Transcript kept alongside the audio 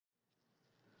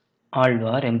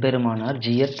ஆழ்வார் எம்பெருமானார்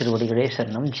ஜீயர் திருவடிகளே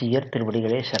சரணம். ஜீயர்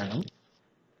திருவடிகளே சரணம்.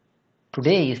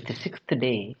 Today is the 6th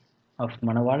day of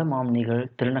Manavala Mamnigal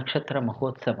Tirunakshatra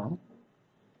Mahotsavam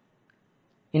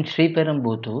in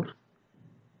Sriperumbudur,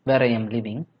 where I am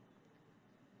living.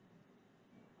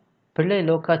 piLLai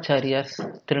lOkAchArya's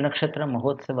Tirunakshatra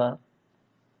Mahotsava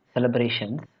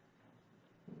celebrations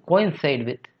coincide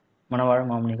with Manavala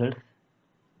Mamnigal's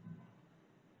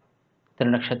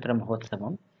Tirunakshatra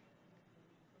Mahotsavam.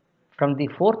 From the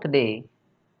 4th day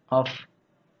of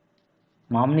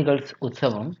Mamnigal's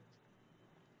Utsavam,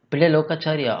 piLLai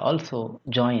lOkAchArya also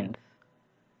joins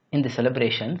in the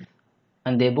celebrations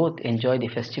and they both enjoy the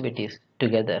festivities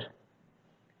together.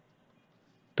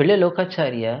 piLLai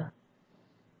lOkAchArya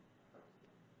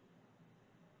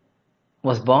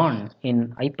was born in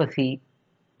Aipasi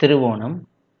Tiruvonam.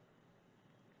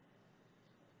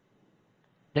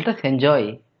 Let us enjoy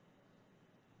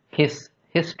his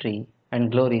history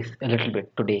and glories a little bit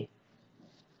today.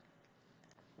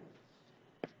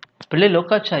 piLLai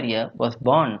lOkAchArya was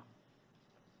born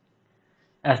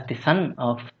as the son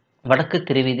of Vadakku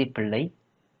Tiruvidi piLLai.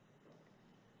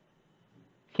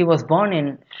 He was born in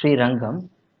Sri Rangam.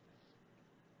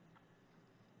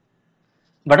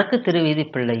 Vadakku Tiruvidi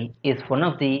piLLai is one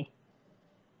of the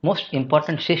most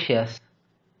important Shishyas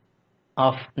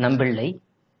of Nampiள்ளை.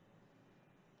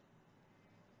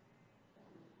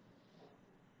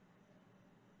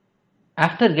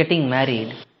 After getting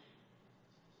married,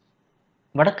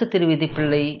 Vadakku Tiruvidi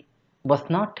piLLai was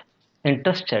not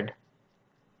interested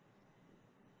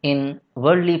in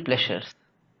worldly pleasures.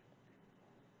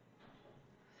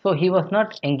 So he was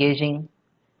not engaging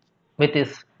with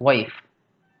his wife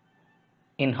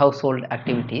in household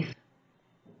activities.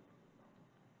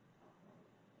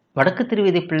 Vadakku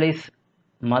Tiruvidi piLLai's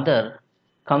mother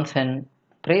comes and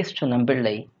prays to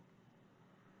Nampiள்ளை,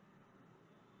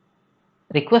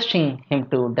 requesting him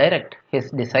to direct his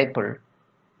disciple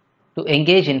to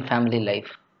engage in family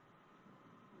life.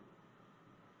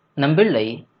 Nampiள்ளai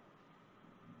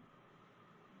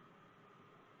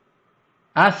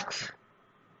asks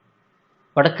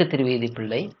Vadakku Tiruvidi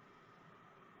piLLai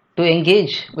to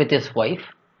engage with his wife,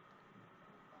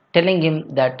 telling him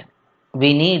that we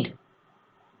need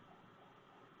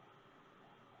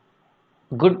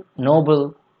good, noble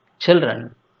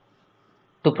children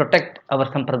to protect our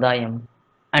sampradayam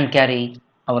and carry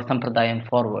our sampradayam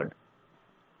forward.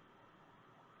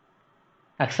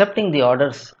 Accepting the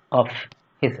orders of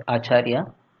his Acharya,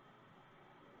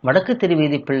 Vadakku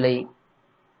Tiruvidi piLLai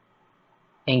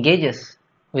engages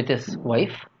with his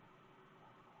wife,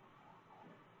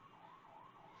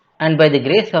 and by the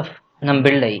grace of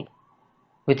Nampiள்ளai,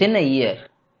 within a year,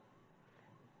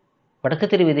 Vadakku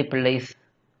Tiruvidi piLLai's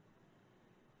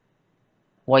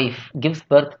wife gives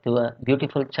birth to a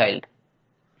beautiful child.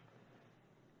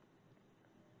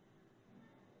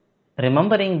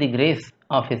 Remembering the grace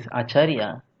of his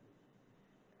Acharya,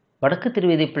 Vadakku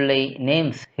Tiruvidi piLLai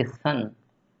names his son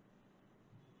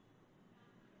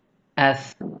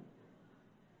as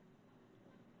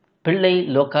piLLai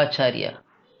lOkAchArya.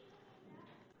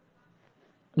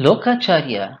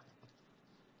 lOkAchArya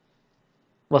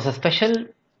was a special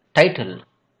title,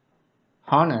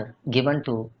 honor given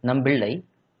to Nampiள்ளai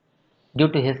due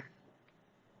to his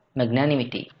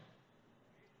magnanimity.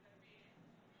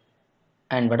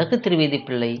 And Vadakku Tiruvidi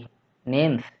piLLai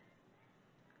names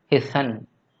his son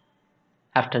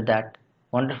after that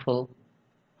wonderful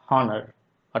honor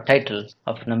or title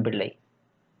of Nampiள்ளai.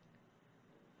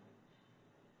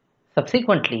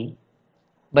 Subsequently,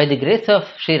 by the grace of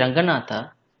Sri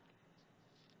Ranganatha,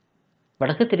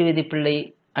 Vadakku Tiruvidi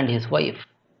piLLai and his wife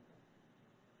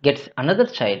gets another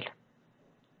child.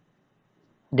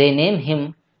 They name him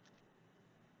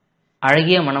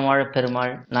Azhagiya Manavazha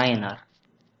Perumal Nayanar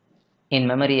in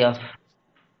memory of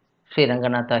Sri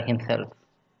Ranganatha himself.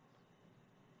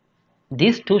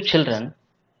 These two children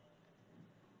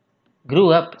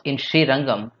grew up in Sri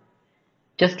Rangam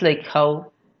just like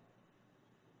how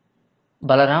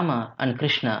Balarama and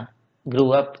Krishna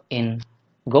grew up in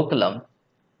Gokulam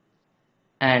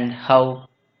and how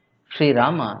Sri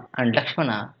Rama and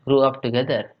Lakshmana grew up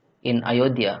together in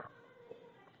Ayodhya.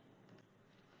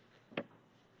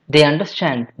 They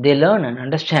learn and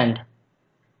understand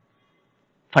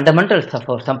fundamentals of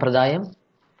our sampradayam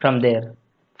from their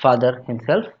father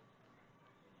himself,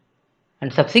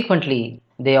 and subsequently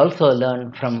they also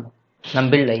learn from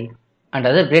Nampiள்ளai and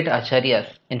other great acharyas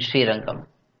in Sri Rangam.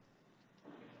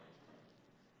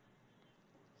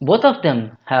 Both of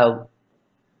them have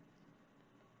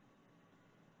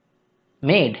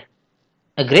made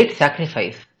a great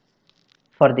sacrifice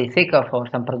for the sake of our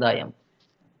sampradayam.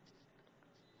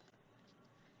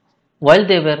 while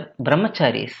they were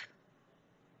brahmacharis,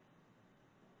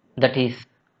 that is,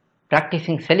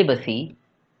 practicing celibacy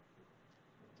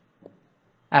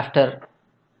after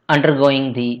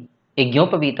undergoing the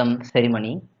Yajnaopavitam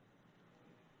ceremony,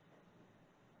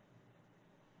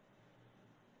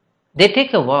 they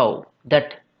take a vow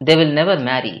that they will never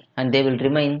marry and they will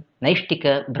remain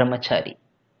Naishtika Brahmachari.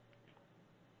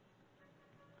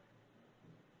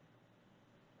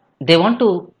 They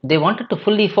wanted to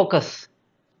fully focus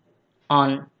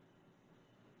on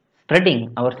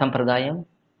spreading our sampradayam,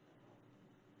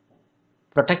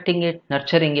 protecting it,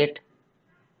 nurturing it,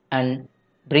 and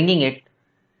bringing it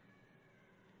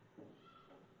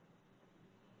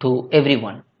to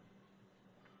everyone.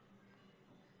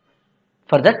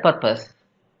 For that purpose,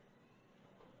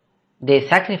 they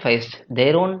sacrificed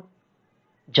their own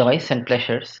joys and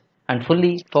pleasures and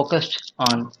fully focused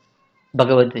on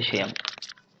Bhagavad Vishayam.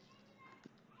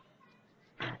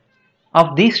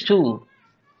 Of these two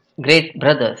great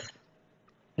brothers,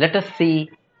 let us see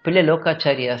piLLai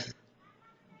lOkAchArya's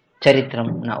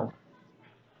Charitram now.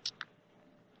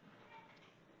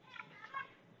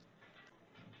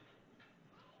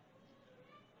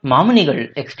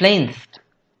 Mamunigal explains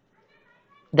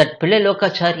that piLLai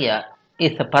lOkAchArya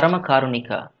is a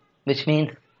Paramakarunika, which means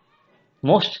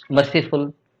most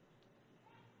merciful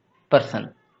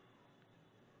person.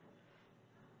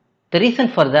 The reason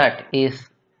for that is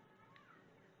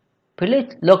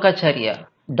piLLai lOkAchArya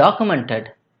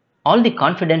documented all the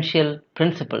confidential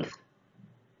principles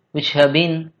which have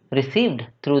been received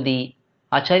through the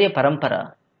Acharya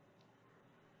Parampara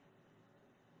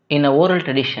in a oral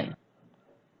tradition.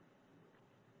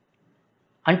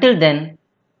 Until then,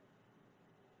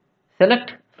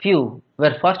 select few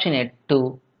were fortunate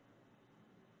to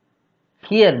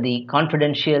hear the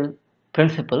confidential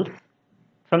principles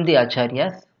from the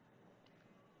Acharyas,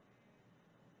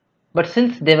 but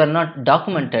since they were not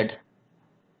documented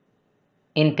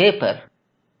in paper,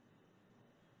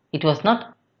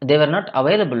 they were not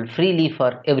available freely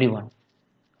for everyone.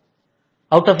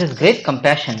 Out of his great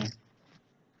compassion,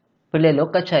 piLLai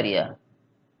lOkAchArya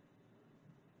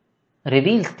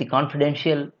reveals the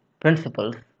confidential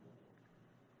principles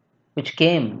which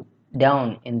came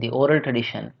down in the oral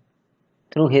tradition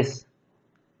through his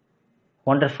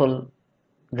wonderful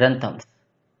granthams.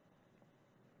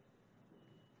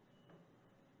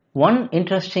 One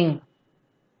interesting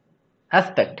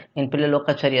aspect in piLLai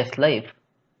lOkAchArya's life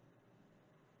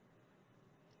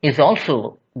is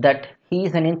also that he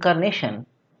is an incarnation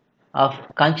of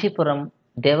Kanchipuram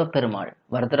Deva Perumal,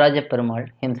 Varadaraja Perumal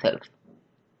himself.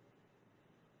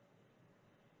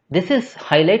 This is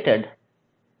highlighted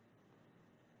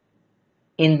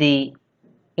in the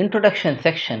introduction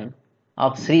section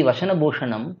of Sri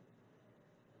Vashanabhushanam,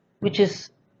 which is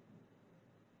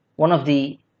one of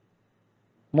the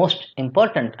most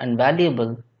important and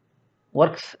valuable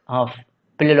works of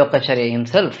piLLai lOkAchArya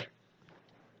himself.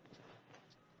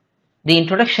 The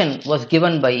introduction was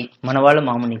given by Manavala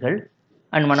Mamunigal,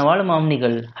 and Manavala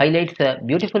Mamunigal highlights a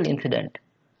beautiful incident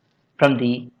from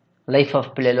the life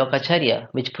of piLLai lOkAchArya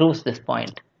which proves this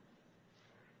point.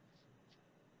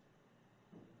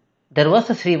 There was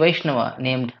a Sri Vaishnava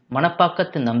named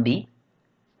Manapakathu Nambi.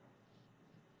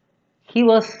 He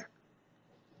was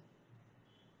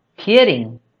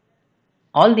hearing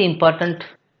all the important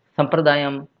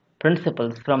Sampradayam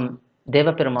principles from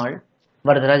Deva Perumal,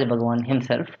 Varadaraja Bhagavan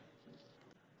himself.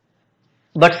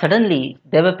 But suddenly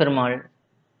Deva Perumal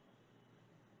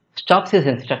stops his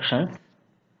instructions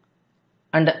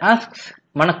and asks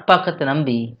Manapakathu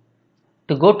Nambi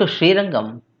to go to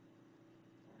Srirangam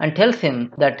and tells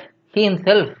him that he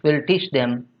himself will teach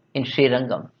them in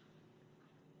Srirangam.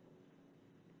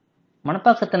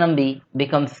 Manapakathu Nambi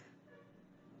becomes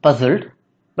puzzled,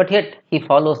 but yet he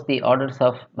follows the orders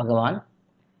of Bhagavan.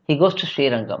 He goes to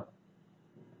Srirangam.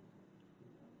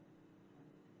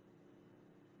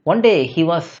 One day he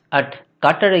was at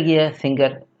Kattadagiya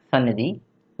Singar Sannidhi,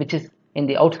 which is in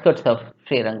the outskirts of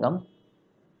Srirangam,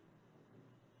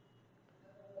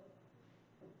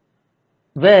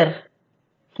 where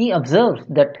he observes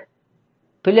that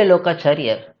piLLai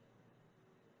lOkAchArya,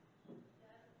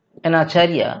 an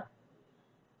Acharya,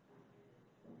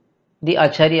 the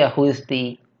Acharya who is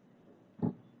the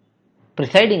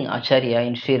presiding Acharya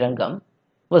in Srirangam,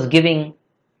 was giving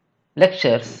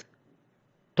lectures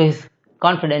to his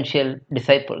confidential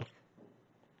disciples.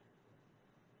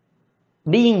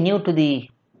 Being new to the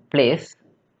place,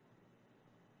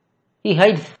 he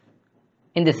hides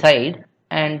in the side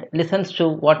and listens to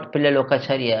what piLLai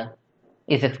lOkAchArya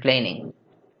is explaining.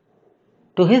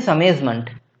 To his amazement,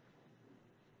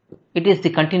 it is the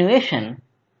continuation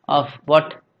of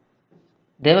what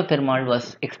Deva Perumal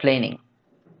was explaining.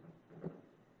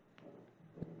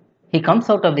 He comes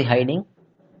out of the hiding,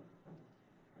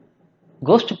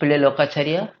 goes to piLLai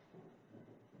lOkAchArya,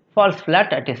 falls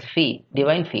flat at his feet,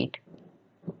 divine feet,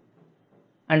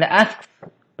 and asks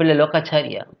piLLai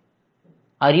lOkAchArya,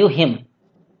 "Are you him?"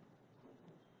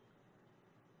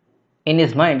 In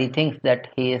his mind, he thinks that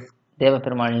he is Deva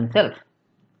Perumal himself.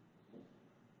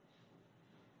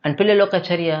 And piLLai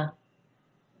lOkAchArya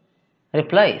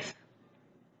replies,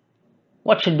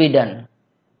 "What should be done?"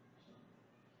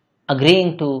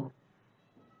 Agreeing to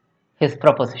his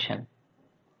proposition.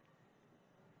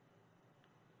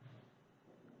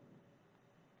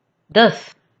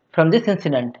 Thus, from this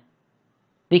incident,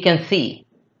 we can see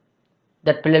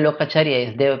that piLLai lOkAchArya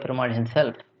is Deva Perumal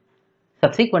himself.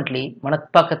 Subsequently,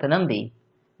 Manakpakatha Nambi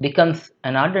becomes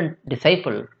an ardent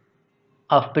disciple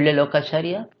of piLLai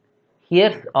lOkAchArya,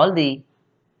 hears all the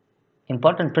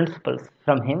important principles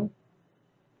from him,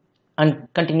 and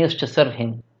continues to serve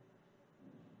him.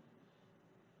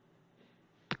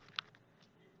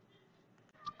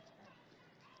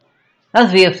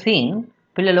 As we have seen,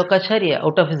 piLLai lOkAchArya,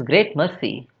 out of his great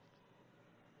mercy,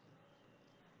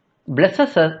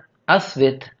 blesses us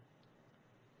with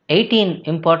 18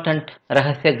 important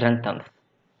Rahasya Granthams.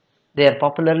 They are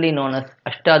popularly known as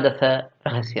Ashtadasa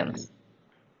Rahasyams.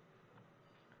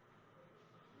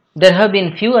 There have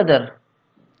been few other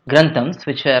Granthams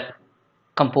which were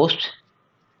composed,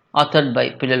 authored by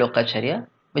piLLai lOkAchArya,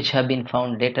 which have been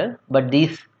found later, but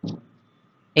these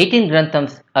 18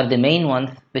 Granthams are the main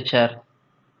ones which are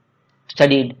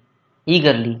studied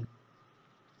eagerly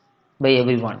by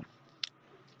everyone.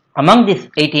 Among these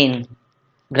 18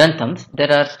 Granthams,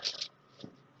 there are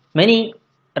many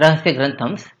Rahasya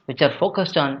Granthams which are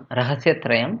focused on Rahasya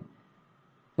Trayam,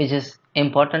 which is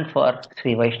important for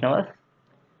Sri Vaishnavas.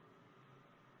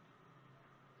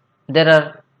 There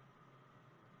are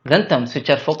Granthams which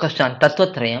are focused on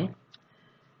Tattva Trayam,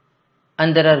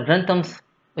 and there are Granthams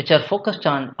which are focused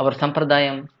on our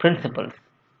Sampradayam principles.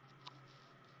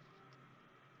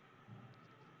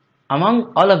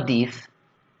 Among all of these,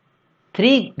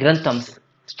 three Granthams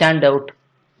stand out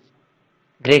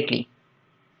greatly: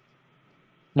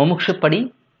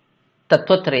 Mumukshupadi,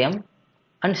 Tattvatrayam,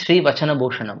 and Sri Vachana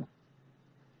Bhushanam.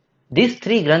 These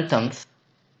three Granthams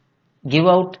give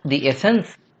out the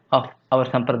essence of our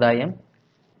Sampradayam,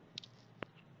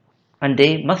 and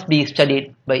they must be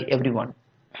studied by everyone.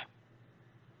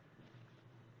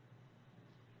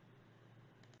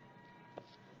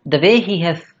 The way he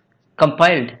has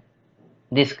compiled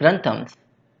these Granthams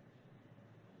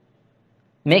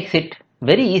makes it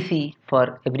very easy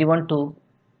for everyone to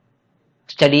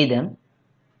study them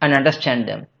and understand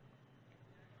them.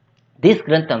 These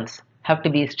Granthams have to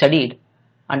be studied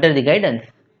under the guidance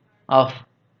of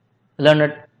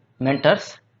learned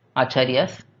mentors,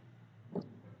 acharyas,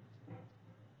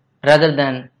 rather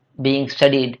than being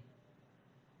studied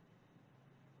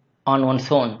on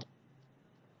one's own.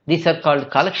 These are called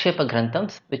Kalakshepa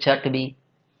Granthams, which are to be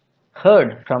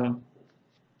heard from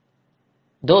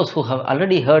those who have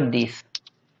already heard these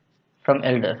from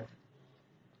elders.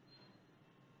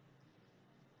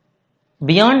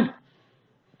 Beyond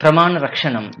Pramana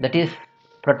Rakshanam, that is,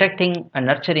 protecting and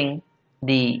nurturing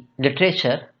the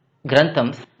literature,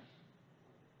 Granthams,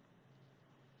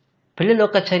 piLLai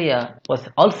lOkAchArya was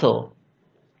also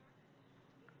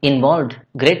involved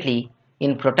greatly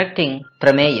in protecting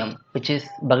Prameyam, which is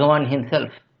Bhagavan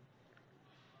himself.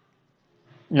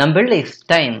 Nambillai's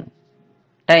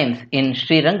times in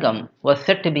Sri Rangam was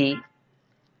said to be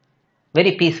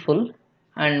very peaceful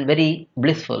and very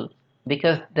blissful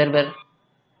because there were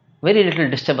very little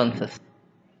disturbances.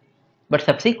 But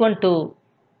subsequent to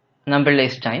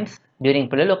Nambillai's times, during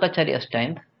piLLai lOkAchArya's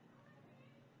times,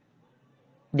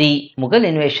 the Mughal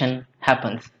invasion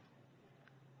happens.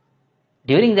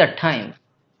 During that time,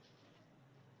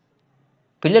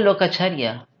 piLLai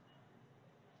lOkAchArya,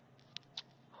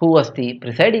 who was the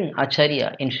presiding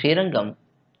Acharya in Srirangam,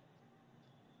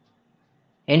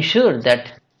 ensured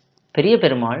that Periya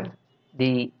Perumal,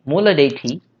 the Moola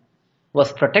deity,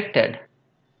 was protected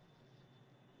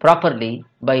properly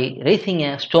by raising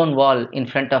a stone wall in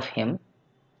front of him,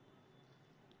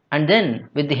 and then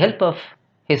with the help of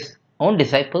his own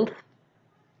disciples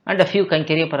and a few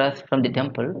Kankariyaparas from the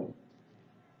temple,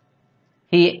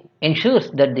 he ensures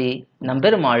that the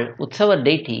Namberumal Utsava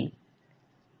deity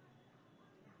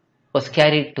was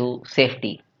carried to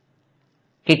safety.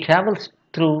 He travels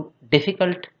through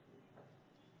difficult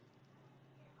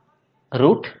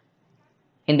route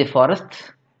in the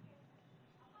forests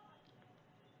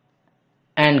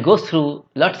and goes through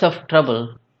lots of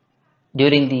trouble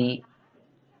during the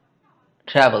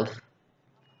travels.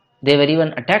 They were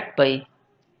even attacked by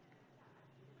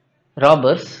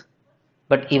robbers,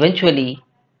 but eventually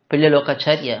piLLai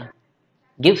lOkAchArya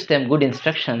gives them good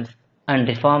instructions and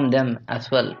reform them as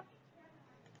well.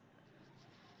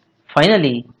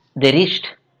 Finally, they reached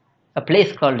a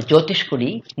place called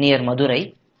Jyotishkudi near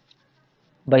Madurai.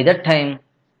 By that time,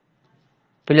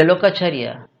 piLLai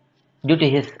lOkAchArya, due to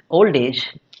his old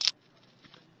age,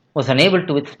 was unable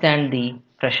to withstand the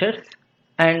pressures,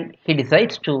 and he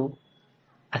decides to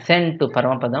ascend to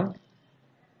Paramapadam.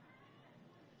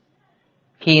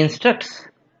 He instructs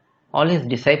all his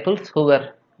disciples who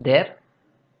were there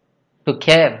to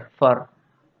care for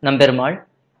Nambermal,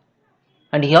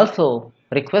 and he also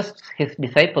requests his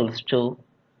disciples to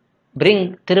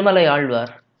bring Tirumalai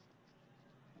Alvar,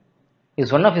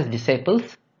 is one of his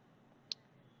disciples,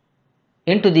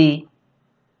 into the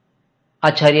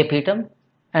Acharya Peetham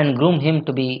and groom him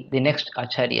to be the next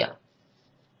Acharya.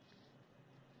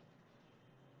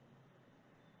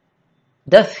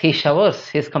 Thus he showers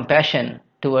his compassion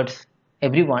towards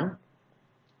everyone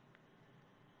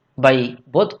by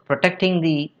both protecting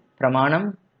the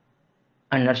Pramanam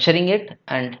and nurturing it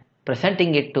and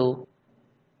presenting it to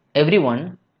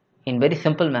everyone in very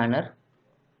simple manner,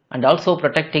 and also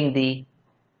protecting the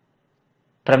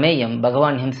Prameyam,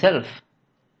 Bhagavan himself,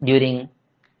 during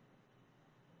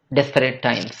desperate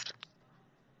times.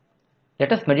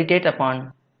 Let us meditate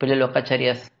upon piLLai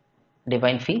lOkAchArya's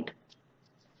divine feat.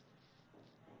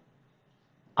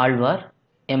 Alvar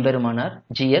எம்பெருமானார்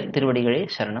ஜீயர் திருவடிகளே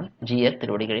சரணம், ஜீயர்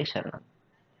திருவடிகளே சரணம்.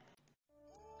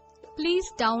 Please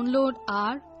download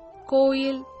our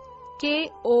KOYIL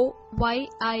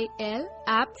KOYIL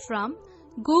app from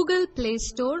Google Play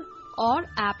Store or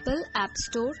Apple App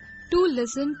Store to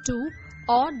listen to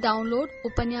or download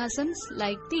Upanyasams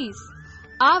like these.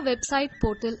 Our website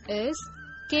portal is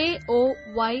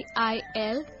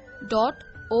koyil.org,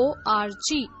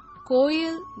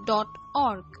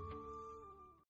 koyil.org.